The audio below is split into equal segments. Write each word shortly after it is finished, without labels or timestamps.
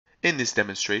In this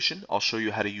demonstration, I'll show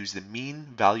you how to use the mean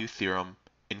value theorem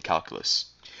in calculus.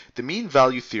 The mean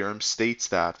value theorem states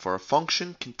that for a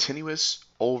function continuous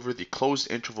over the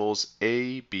closed intervals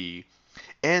a, b,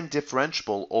 and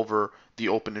differentiable over the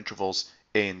open intervals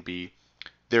a and b,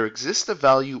 there exists a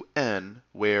value n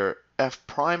where f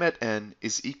prime at n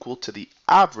is equal to the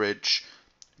average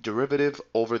derivative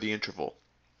over the interval,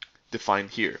 defined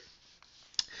here.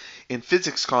 In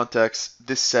physics context,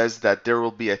 this says that there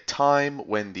will be a time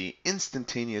when the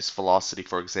instantaneous velocity,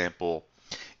 for example,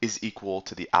 is equal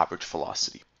to the average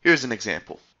velocity. Here's an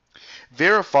example.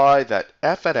 Verify that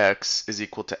f at x is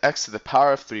equal to x to the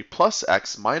power of 3 plus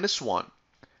x minus 1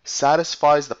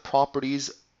 satisfies the properties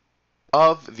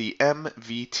of the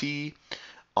MVT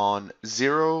on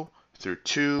 0 through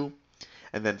 2,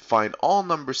 and then find all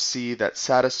numbers C that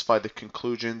satisfy the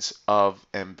conclusions of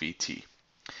MVT.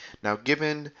 Now,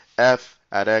 given f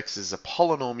at x is a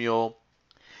polynomial,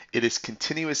 it is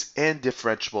continuous and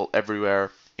differentiable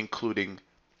everywhere, including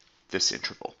this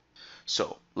interval.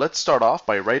 So let's start off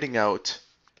by writing out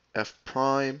f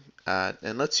prime at,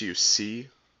 and let's use C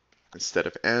instead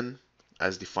of n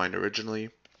as defined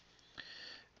originally,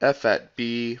 f at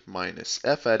b minus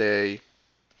f at a,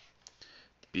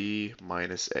 b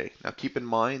minus a. Now keep in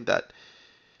mind that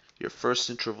your first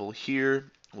interval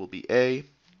here will be a,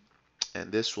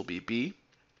 and this will be b.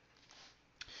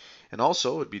 And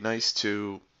also, it'd be nice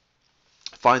to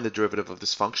find the derivative of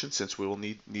this function since we will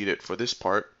need it for this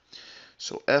part.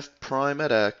 So f prime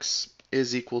at x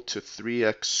is equal to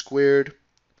 3x squared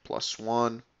plus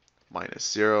 1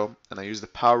 minus 0. And I use the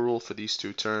power rule for these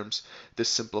two terms. This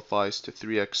simplifies to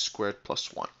 3x squared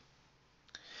plus 1.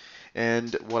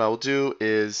 And what I'll do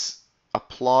is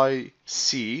apply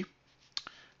C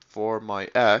for my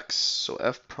x. So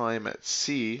f prime at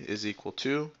c is equal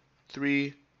to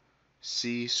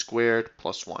 3c squared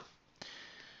plus 1.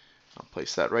 I'll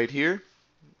place that right here.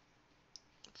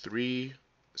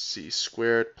 3c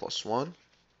squared plus 1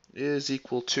 is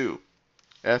equal to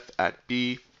f at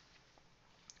b.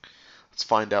 Let's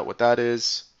find out what that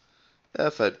is.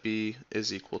 F at b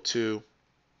is equal to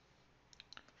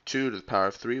 2 to the power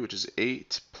of 3, which is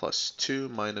 8 plus 2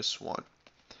 minus 1.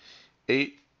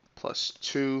 8 plus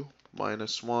 2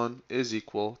 minus 1 is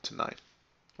equal to 9.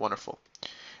 Wonderful.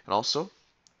 And also,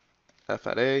 f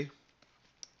at a,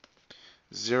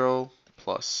 0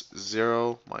 plus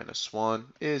 0 minus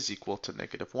 1 is equal to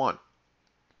negative 1.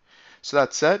 So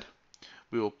that said,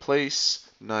 we will place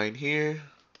 9 here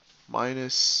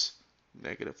minus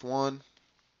negative 1.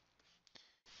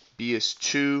 B is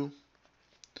 2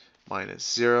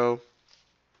 minus 0.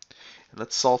 And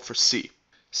let's solve for C.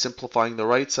 Simplifying the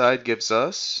right side gives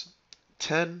us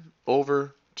 10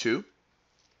 over 2,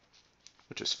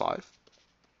 which is 5.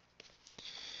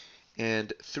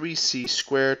 And 3c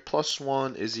squared plus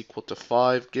 1 is equal to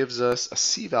 5 gives us a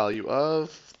c value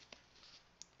of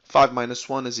 5 minus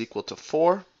 1 is equal to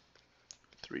 4.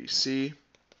 3c,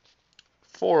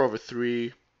 4 over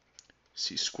 3,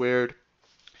 c squared.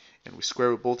 And we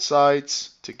square root both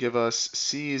sides to give us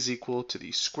c is equal to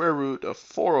the square root of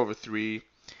 4 over 3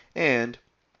 and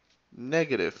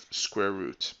negative square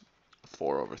root of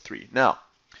 4 over 3. Now,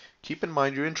 keep in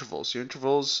mind your intervals. Your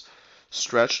intervals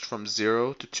stretched from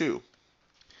 0 to 2.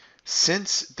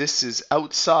 Since this is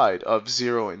outside of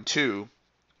 0 and 2, you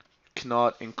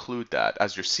cannot include that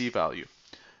as your c value.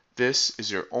 This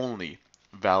is your only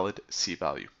valid c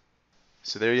value.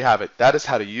 So there you have it. That is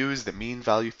how to use the mean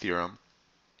value theorem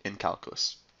in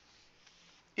calculus.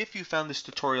 If you found this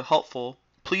tutorial helpful,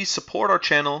 please support our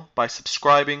channel by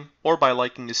subscribing or by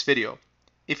liking this video.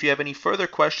 If you have any further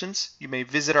questions, you may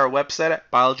visit our website at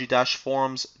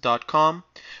biology-forums.com.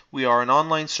 We are an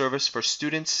online service for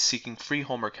students seeking free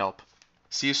homework help.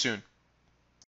 See you soon.